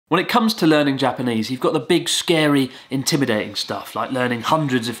When it comes to learning Japanese, you've got the big, scary, intimidating stuff, like learning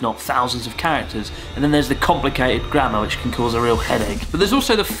hundreds if not thousands of characters, and then there's the complicated grammar which can cause a real headache. But there's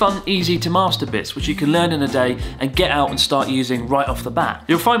also the fun, easy to master bits, which you can learn in a day and get out and start using right off the bat.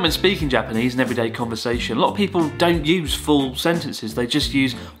 You'll find when speaking Japanese in everyday conversation, a lot of people don't use full sentences, they just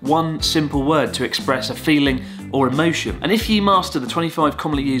use one simple word to express a feeling or emotion. And if you master the 25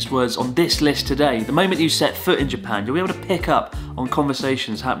 commonly used words on this list today, the moment you set foot in Japan, you'll be able to pick up on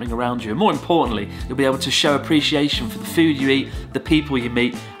conversations happening around you. And more importantly, you'll be able to show appreciation for the food you eat, the people you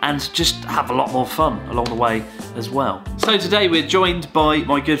meet, and just have a lot more fun along the way as well. So today we're joined by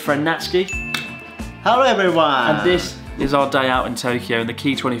my good friend Natsuki. Hello everyone! And this is our day out in Tokyo and the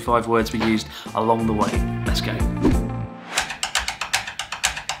key 25 words we used along the way. Let's go.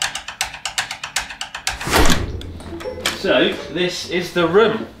 So, this is the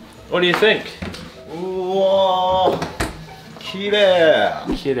room. What do you think? Whoa! Kirei!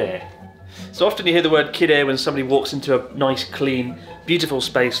 Kirei. So often you hear the word kirei when somebody walks into a nice, clean, beautiful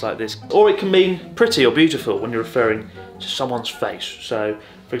space like this. Or it can mean pretty or beautiful when you're referring to someone's face. So,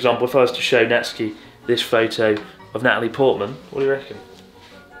 for example, if I was to show Natsuki this photo of Natalie Portman, what do you reckon?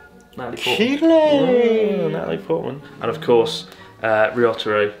 Natalie Portman. Kirei! Oh, Natalie Portman. And of course,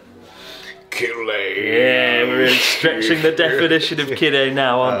 Ryotaro. Kirei! Yeah, we're really stretching the definition of kirei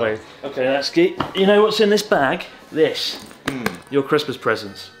now, aren't we? Okay, Natsuki, you know what's in this bag? This. Your Christmas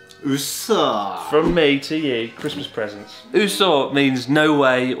presents. Uso! From me to you, Christmas presents. Uso means no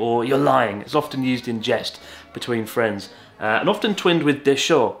way or you're lying. It's often used in jest between friends. And often twinned with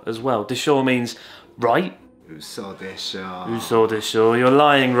desho as well. Desho means right. Uso desho. Uso desho, you're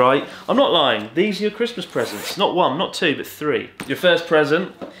lying, right? I'm not lying. These are your Christmas presents. Not one, not two, but three. Your first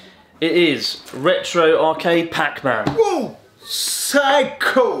present, it is Retro Arcade Pac-Man. Whoa!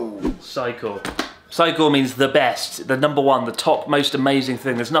 Psycho! Psycho. Psycho means the best, the number one, the top, most amazing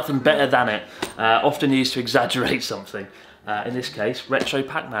thing. There's nothing better than it. Often used to exaggerate something. In this case, Retro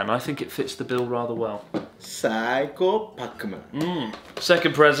Pac-Man. I think it fits the bill rather well. Psycho Pac-Man.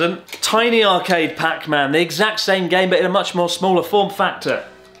 Second present, Tiny Arcade Pac-Man. The exact same game, but in a much more smaller form factor.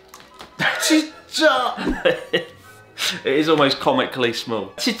 Chicha! It is almost comically small.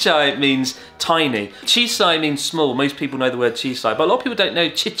 Chichai means tiny. Chisai means small. Most people know the word chisai, but a lot of people don't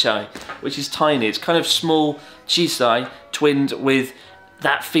know chichai, which is tiny. It's kind of small chisai twinned with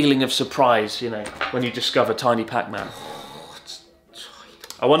that feeling of surprise, you know, when you discover Tiny Pac-Man.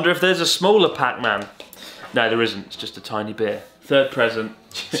 I wonder if there's a smaller Pac-Man. No, there isn't. It's just a tiny beer. Third present.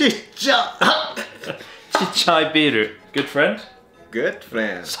 Chicha! Chichai biru. Good friend? Good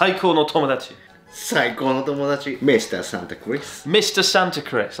friend. Saiko no tomodachi. Psycho no tomodachi. Mr. Santa Chris. Mr. Santa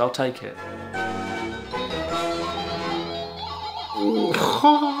Chris. I'll take it.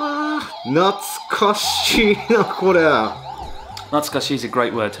 Natsukashi na kore. Natsukashi is a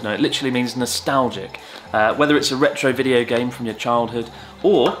great word to know. It literally means nostalgic. Whether it's a retro video game from your childhood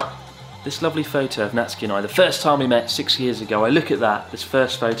or this lovely photo of Natsuki and I, the first time we met 6 years ago. I look at that, this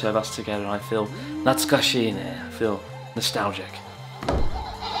first photo of us together, and I feel Natsukashi, I feel nostalgic.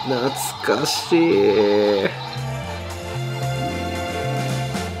 Natsukashi.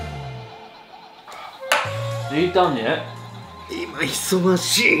 Are you done yet? 今忙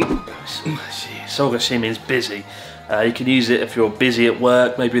しい. Sogashi means busy. You can use it if you're busy at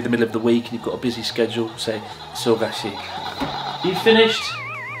work, maybe in the middle of the week and you've got a busy schedule, say Sogashi. You finished?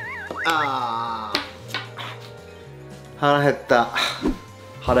 Harahetta.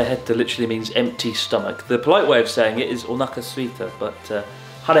 Harahetta literally means empty stomach. The polite way of saying it is onaka suita, but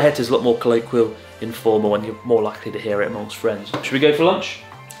harahetta is a lot more colloquial, informal, and you're more likely to hear it amongst friends. Should we go for lunch?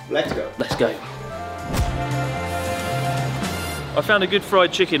 Let's go. Let's go. I found a good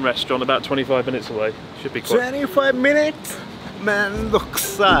fried chicken restaurant about 25 minutes away. Should be quite... 25 minutes?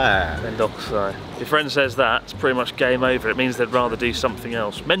 Mendokusai. Mendokusai. Your friend says that, it's pretty much game over. It means they'd rather do something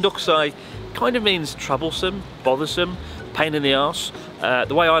else. Mendokusai kind of means troublesome, bothersome, pain in the arse.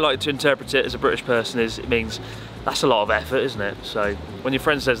 The way I like to interpret it as a British person is it means that's a lot of effort, isn't it? So when your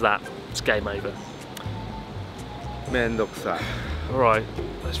friend says that, it's game over. Mendokusai. Alright,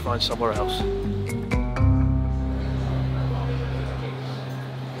 let's find somewhere else.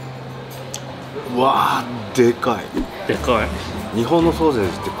 Wow, でかい。でかい。日本のソーセー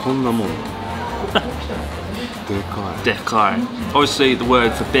ジってこんなもん。でかい。でかい. Obviously the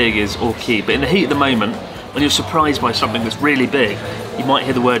word for big is oki, but in the heat of the moment, when you're surprised by something that's really big, you might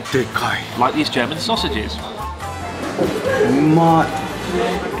hear the word でかい. like these German sausages. うまい。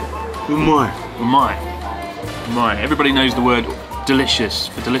うまい。Umai. Umai. Everybody knows the word delicious,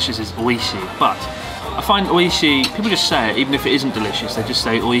 for delicious is oishi, but I find oishi, people just say it, even if it isn't delicious, they just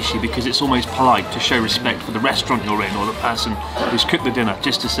say oishi because it's almost polite to show respect for the restaurant you're in or the person who's cooked the dinner,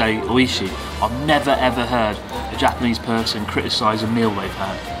 just to say oishi. I've never ever heard a Japanese person criticise a meal they've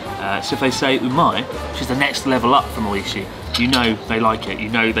had. So if they say umai, which is the next level up from oishi, you know they like it, you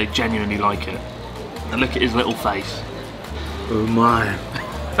know they genuinely like it. And look at his little face. うまい。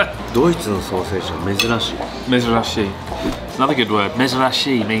ドイツのソーセージは珍しい。Mezurashi. It's another good word.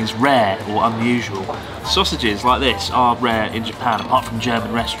 Mezurashi means rare or unusual. Sausages like this are rare in Japan, apart from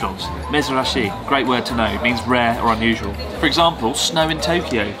German restaurants. Mezurashi, great word to know, it means rare or unusual. For example, snow in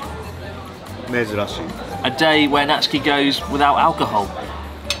Tokyo. 珍しい。 A day where Natsuki goes without alcohol.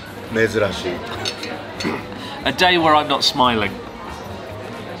 珍しい。 A day where I'm not smiling.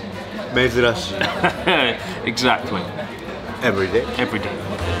 珍しい。 Exactly. Every day. Every day.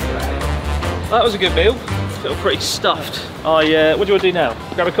 That was a good meal. Feel pretty stuffed. What do you want to do now?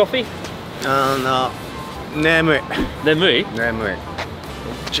 Grab a coffee? 眠い。 Nemui? 眠い。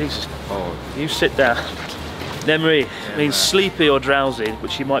 Jesus. Oh, you sit down. Nemui means sleepy or drowsy,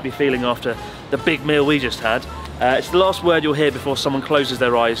 which you might be feeling after the big meal we just had. It's the last word you'll hear before someone closes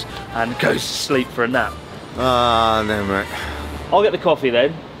their eyes and goes to sleep for a nap. 眠い。 I'll get the coffee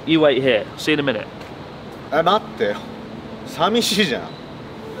then. You wait here. See you in a minute. 待ってよ。寂しいじゃん。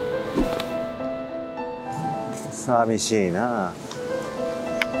寂しいな。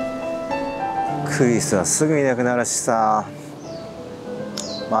クリスはすぐいなくなるしさ。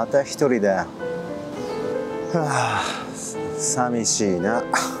また一人だよ。はあ、寂しいな。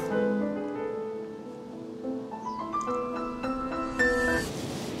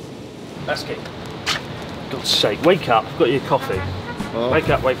Natsuki. God's sake, wake up. I've got you a coffee. Wake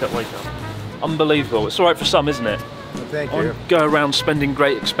up, wake up, wake up. Unbelievable. It's all right for some, isn't it? Thank I you. go around spending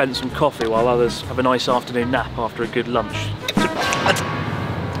great expense on coffee while others have a nice afternoon nap after a good lunch.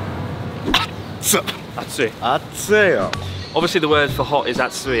 Atsui. 熱いよ。 Obviously the word for hot is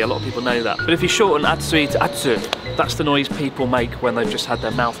atsui, a lot of people know that. But if you shorten atsui to atsu, that's the noise people make when they've just had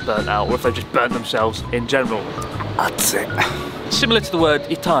their mouth burnt out or if they've just burnt themselves in general. 熱い。 Similar to the word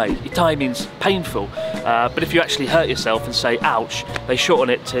itai. Itai means painful, but if you actually hurt yourself and say ouch, they shorten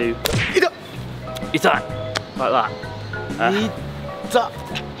it to itai, like that. 痛っ。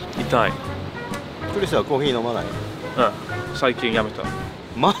 Itai. クリスはコーヒー飲まない。最近やめた。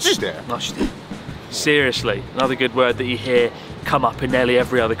マジで？ Seriously, another good word that you hear come up in nearly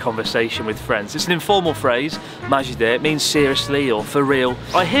every other conversation with friends. It's an informal phrase, majide. It means seriously or for real.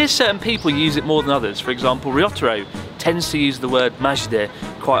 I hear certain people use it more than others. For example, Ryotaro tends to use the word majide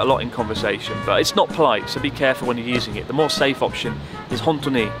quite a lot in conversation, but it's not polite, so be careful when you're using it. The more safe option is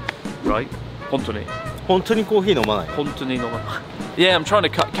hontoni, right? Hontoni. 本当にコーヒー飲まない。 Hontoni no. Yeah, I'm trying to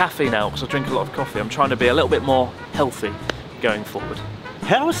cut caffeine out because I drink a lot of coffee. I'm trying to be a little bit more healthy going forward.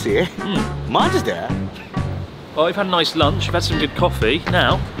 Healthy? マジで？ Well, we've had a nice lunch, we've had some good coffee.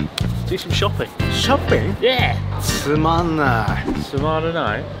 Now, do some shopping. Shopping? Yeah! つまんない。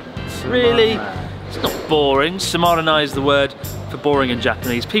 Samaranai? Really? It's not boring. Samaranai is the word for boring in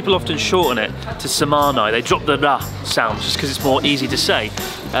Japanese. People often shorten it to samanai. They drop the ra sound just because it's more easy to say.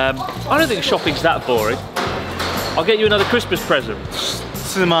 I don't think shopping's that boring. I'll get you another Christmas present.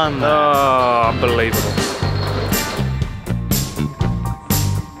 つまんない。 Oh, unbelievable.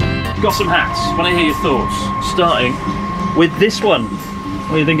 Got some hats. Want to hear your thoughts? Starting with this one.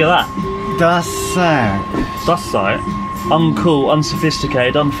 What do you think of that? ダッサい。 Dassai. Uncool,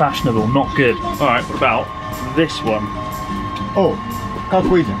 unsophisticated, unfashionable, not good. Alright, what about this one? お、かっ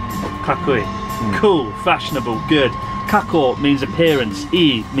こいいじゃん。 Kakui. Cool, fashionable, good. Kako means appearance.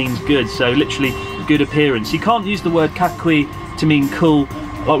 I means good, so literally good appearance. You can't use the word kakui to mean cool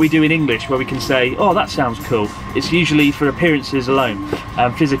like we do in English, where we can say, oh, that sounds cool. It's usually for appearances alone,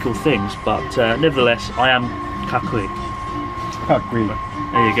 physical things, but nevertheless, I am kakui. かっこいい。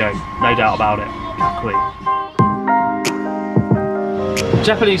 There you go, no doubt about it. Kakui.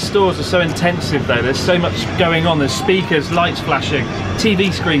 Japanese stores are so intensive though, there's so much going on, there's speakers, lights flashing,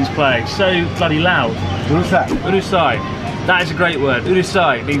 TV screens playing, so bloody loud. うるさい。 Urusai. That is a great word.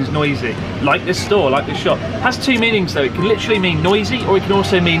 Urusai means noisy. Like this store, like this shop. Has two meanings though. It can literally mean noisy or it can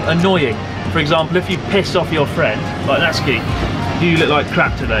also mean annoying. For example, if you piss off your friend, like Natsuki, you look like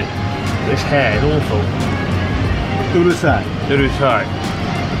crap today. This hair is awful. うるさい。 Urusai.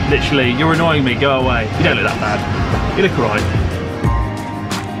 Literally, you're annoying me, go away. You don't look that bad. You look alright.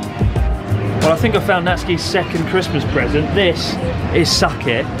 Well, I think I found Natsuki's second Christmas present. This is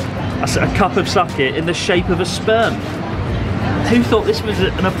sake. A cup of sake in the shape of a sperm. Who thought this was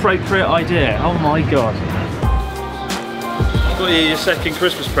an appropriate idea? Oh my god. Got you your second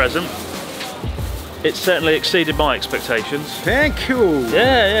Christmas present. It certainly exceeded my expectations. Thank you.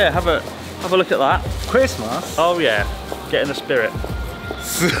 Yeah, have a Have a look at that. Christmas? Oh yeah, get in the spirit.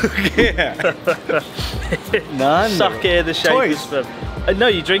 すげえ。なんだろう。 Sake the shape Toys. of sperm. No,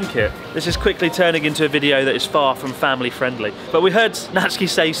 you drink it. This is quickly turning into a video that is far from family friendly. But we heard Natsuki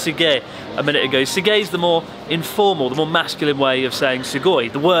say suge a minute ago. Suge is the more informal, the more masculine way of saying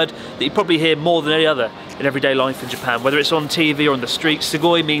sugoi, the word that you probably hear more than any other in everyday life in Japan. Whether it's on TV or on the streets,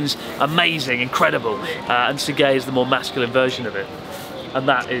 sugoi means amazing, incredible, and suge is the more masculine version of it. And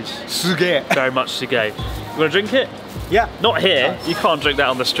that is すげえ。 very much suge. You want to drink it? Yeah. Not here. You can't drink that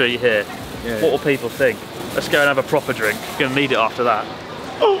on the street here. Yeah, What will people think? Let's go and have a proper drink. You're going to need it after that.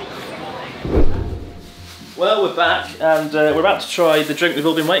 Well, we're back and we're about to try the drink we've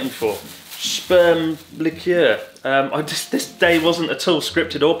all been waiting for. Sperm liqueur. This day wasn't at all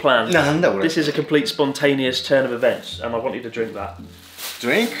scripted or planned. なんだこれ。 This is a complete spontaneous turn of events and I want you to drink that.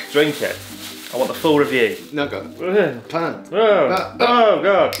 Drink? Drink it. I want the full review. なんか Oh, パン。 oh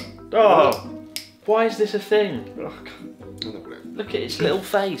God. Oh. Why is this a thing? なんだこれ。 Look at its little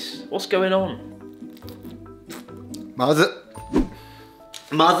face. What's going on? まず。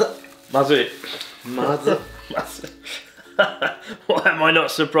まず。 Mazui. まず。 Why am I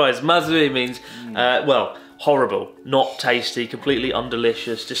not surprised? Mazui means, well, horrible, not tasty, completely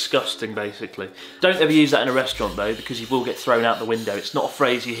undelicious, disgusting basically. Don't ever use that in a restaurant though, because you will get thrown out the window. It's not a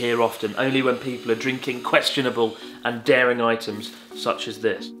phrase you hear often, only when people are drinking questionable and daring items such as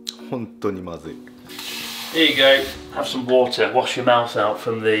this. 本当にまずい。 Here you go, have some water, wash your mouth out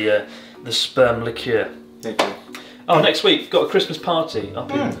from the sperm liqueur. Thank you. Oh, next week, got a Christmas party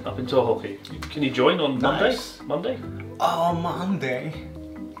up in Tohoku. Can you join on Nice. Monday? Oh, Monday.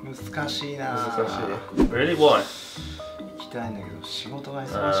 難しいな。 Really? Why? 行きたいんだけど仕事が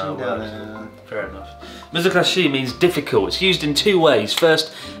忙しいんだよね。 Fair enough. Muzakashi means difficult. It's used in two ways.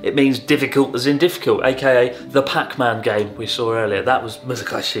 First, it means difficult as in difficult, aka the Pac-Man game we saw earlier. That was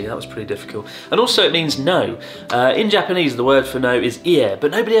Muzakashi, that was pretty difficult. And also it means no. In Japanese, the word for no is ie,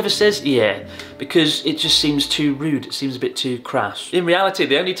 but nobody ever says ie because it just seems too rude. It seems a bit too crass. In reality,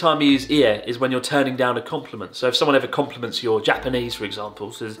 the only time you use ie is when you're turning down a compliment. So if someone ever compliments your Japanese, for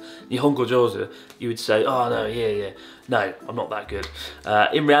example, says Nihongo jozu, you would say, oh no, yeah. No, I'm not that good.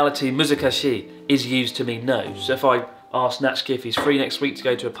 In reality, muzakashi is used to mean no. So if I asked Natsuki if he's free next week to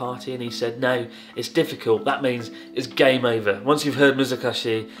go to a party and he said no, it's difficult, that means it's game over. Once you've heard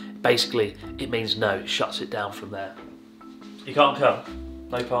muzakashi, basically it means no, it shuts it down from there. You can't come?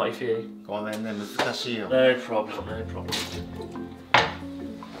 No party for you? ごめんね、難しいよ。 No problem, no problem.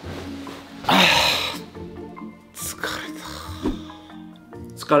 疲れた。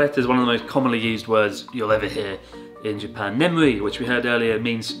 Tsukareta is one of the most commonly used words you'll ever hear in Japan. Nemui, which we heard earlier,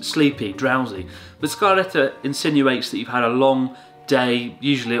 means sleepy, drowsy. But tsukareta insinuates that you've had a long day,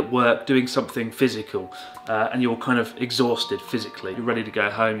 usually at work, doing something physical, and you're kind of exhausted physically. You're ready to go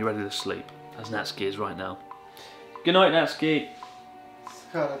home, you're ready to sleep, as Natsuki is right now. Good night, Natsuki.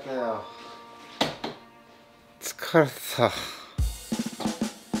 疲れたよ。疲れた。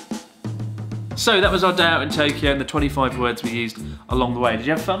 So that was our day out in Tokyo and the 25 words we used along the way. Did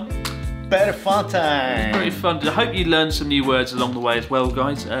you have fun? Better fun time. Very fun. I hope you learned some new words along the way as well,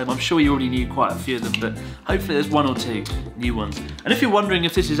 guys. I'm sure you already knew quite a few of them, but hopefully there's one or two new ones. And if you're wondering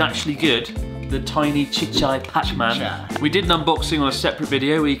if this is actually good, the tiny Chichai Pac-Man, we did an unboxing on a separate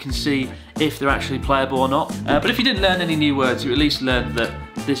video where you can see if they're actually playable or not. But if you didn't learn any new words, you at least learned that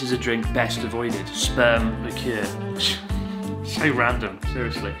this is a drink best avoided. Sperm liqueur. So random,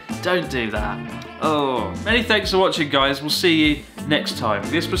 seriously. Don't do that. Oh, many thanks for watching, guys. We'll see you next time.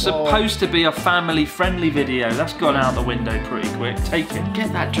 This was supposed to be a family-friendly video. That's gone out the window pretty quick. Take it.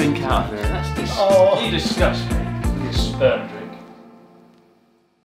 Get that drink out of there. That's disgusting. You disgust me. This sperm drink.